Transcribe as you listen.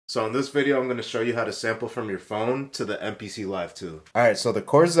So in this video, I'm going to show you how to sample from your phone to the MPC Live 2. Alright, so the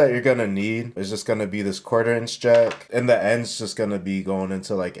cords that you're going to need is just going to be this 1/4" jack. And the end's just going to be going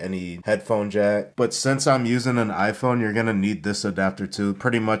into like any headphone jack. But since I'm using an iPhone, you're going to need this adapter too.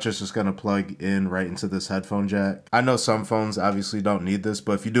 Pretty much it's just going to plug in right into this headphone jack. I know some phones obviously don't need this,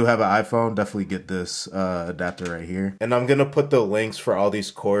 but if you do have an iPhone, definitely get this adapter right here. And I'm going to put the links for all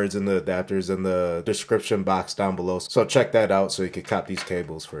these cords and the adapters in the description box down below. So check that out so you can cop these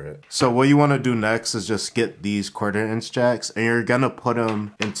cables for it. So what you want to do next is just get these 1/4" jacks, and you're gonna put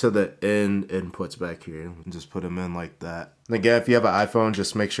them into the end inputs back here and just put them in like that. And again, if you have an iPhone,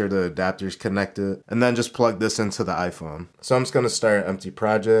 just make sure the adapter's connected and then just plug this into the iPhone. So I'm just gonna start an empty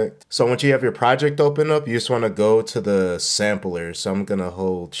project. So once you have your project open up, you just want to go to the sampler. So I'm gonna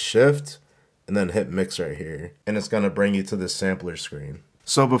hold shift and then hit mix right here, and it's gonna bring you to the sampler screen.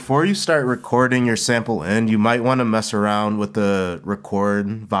 So before you start recording your sample in, you might want to mess around with the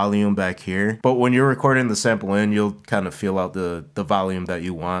record volume back here. But when you're recording the sample in, you'll kind of feel out the volume that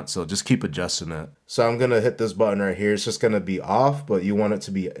you want. So just keep adjusting it. So I'm going to hit this button right here. It's just going to be off, but you want it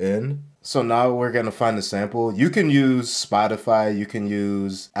to be in. So now we're going to find the sample. You can use Spotify, you can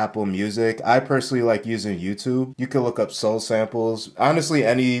use Apple Music. I personally like using YouTube. You can look up soul samples. Honestly,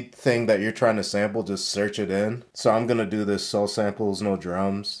 anything that you're trying to sample, just search it in. So I'm going to do this soul samples, no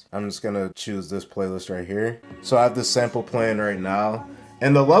drums. I'm just going to choose this playlist right here. So I have this sample playing right now.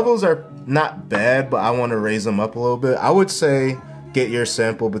 And the levels are not bad, but I want to raise them up a little bit. I would say get your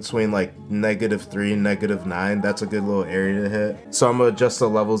sample between like -3 and -9. That's a good little area to hit. So I'm gonna adjust the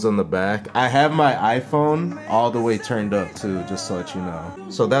levels in the back. I have my iPhone all the way turned up too, just to let you know.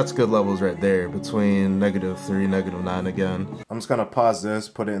 So that's good levels right there, between -3, -9 again. I'm just gonna pause this,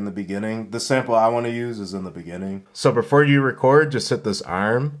 put it in the beginning. The sample I want to use is in the beginning. So before you record, just hit this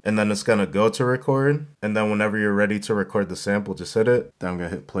arm, and then it's gonna go to record. And then whenever you're ready to record the sample, just hit it. Then I'm gonna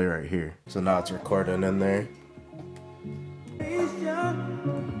hit play right here. So now it's recording in there.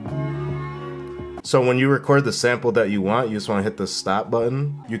 So when you record the sample that you want, you just want to hit the stop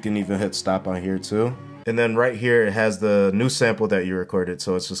button. You can even hit stop on here too. And then right here, it has the new sample that you recorded.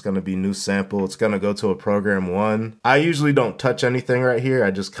 So it's just going to be new sample. It's going to go to a program 1. I usually don't touch anything right here. I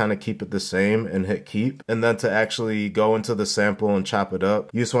just kind of keep it the same and hit keep. And then to actually go into the sample and chop it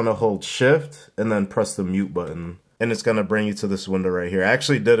up, you just want to hold shift and then press the mute button. And it's gonna bring you to this window right here. I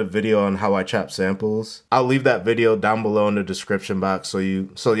actually did a video on how I chop samples. I'll leave that video down below in the description box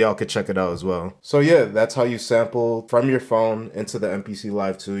so y'all could check it out as well. So yeah, that's how you sample from your phone into the MPC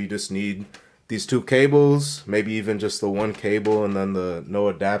Live 2. You just need these 2 cables, maybe even just the 1 cable and then the no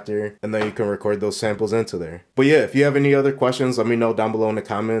adapter, and then you can record those samples into there. But yeah, if you have any other questions, let me know down below in the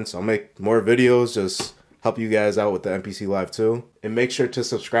comments. I'll make more videos, just help you guys out with the MPC Live 2. And make sure to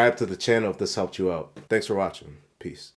subscribe to the channel if this helped you out. Thanks for watching. Peace.